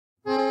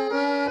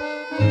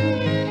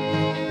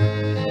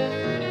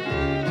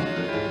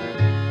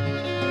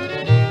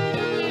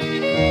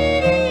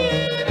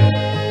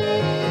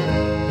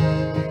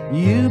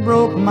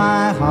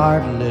my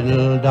heart,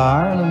 little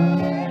darling.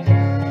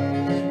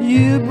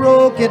 You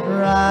broke it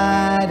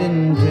right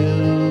in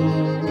two.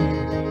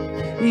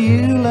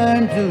 You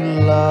learned to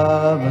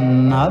love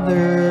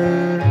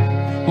another,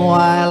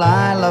 while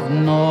I love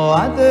no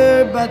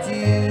other but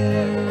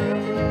you.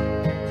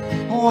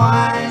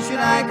 Why should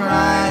I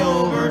cry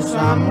over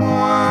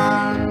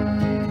someone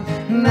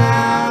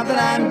now that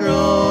I'm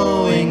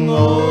growing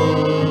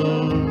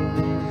old?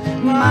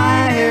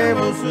 My hair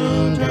will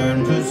soon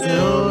turn to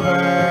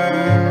silver,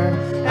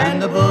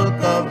 and the book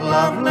of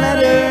love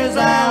letters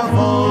I'll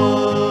fold.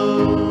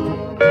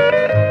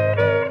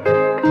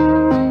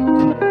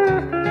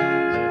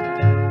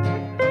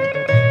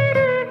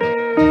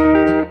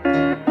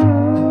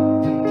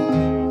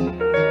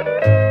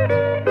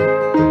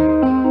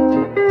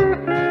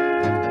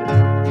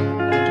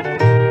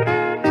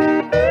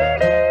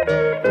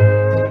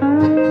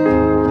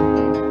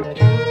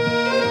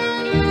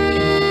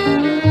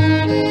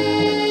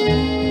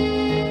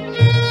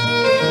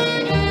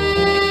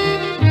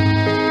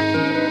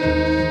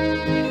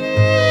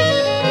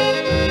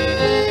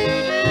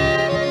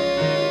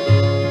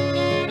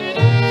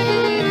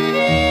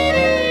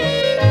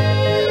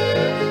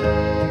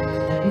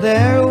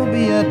 There'll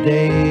be a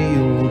day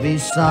you'll be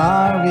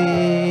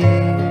sorry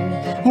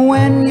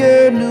when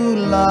your new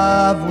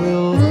love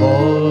will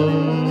fall.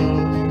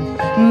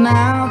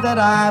 Now that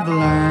I've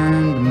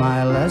learned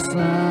my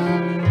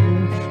lesson,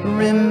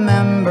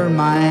 remember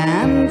my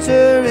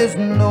answer is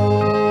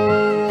no.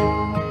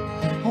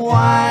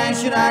 Why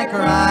should I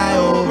cry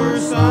over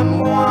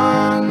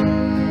someone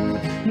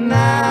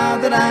now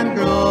that I'm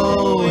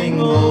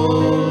growing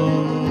old?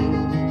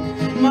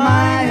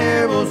 My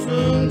hair will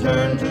soon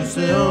turn to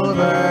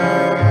silver,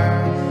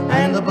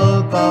 and the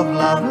book of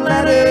love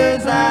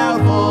letters I'll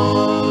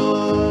fold.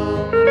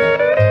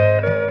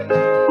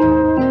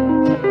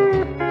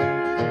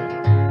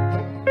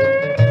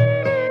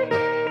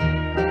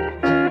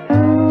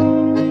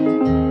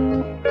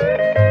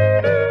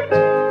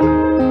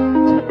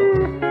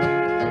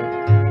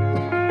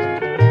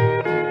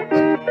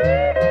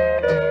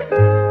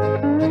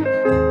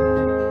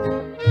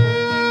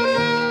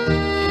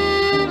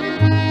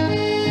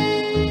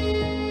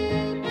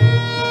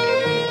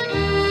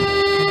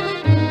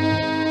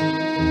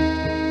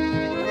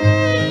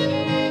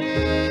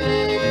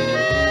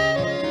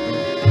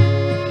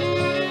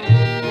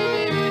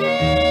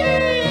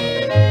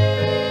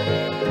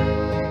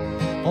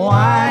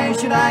 Why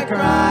should I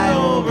cry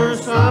over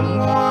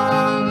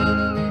someone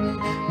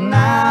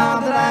now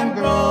that I'm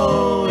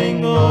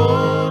growing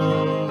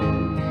old?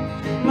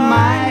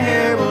 My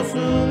hair will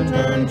soon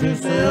turn to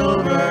silver,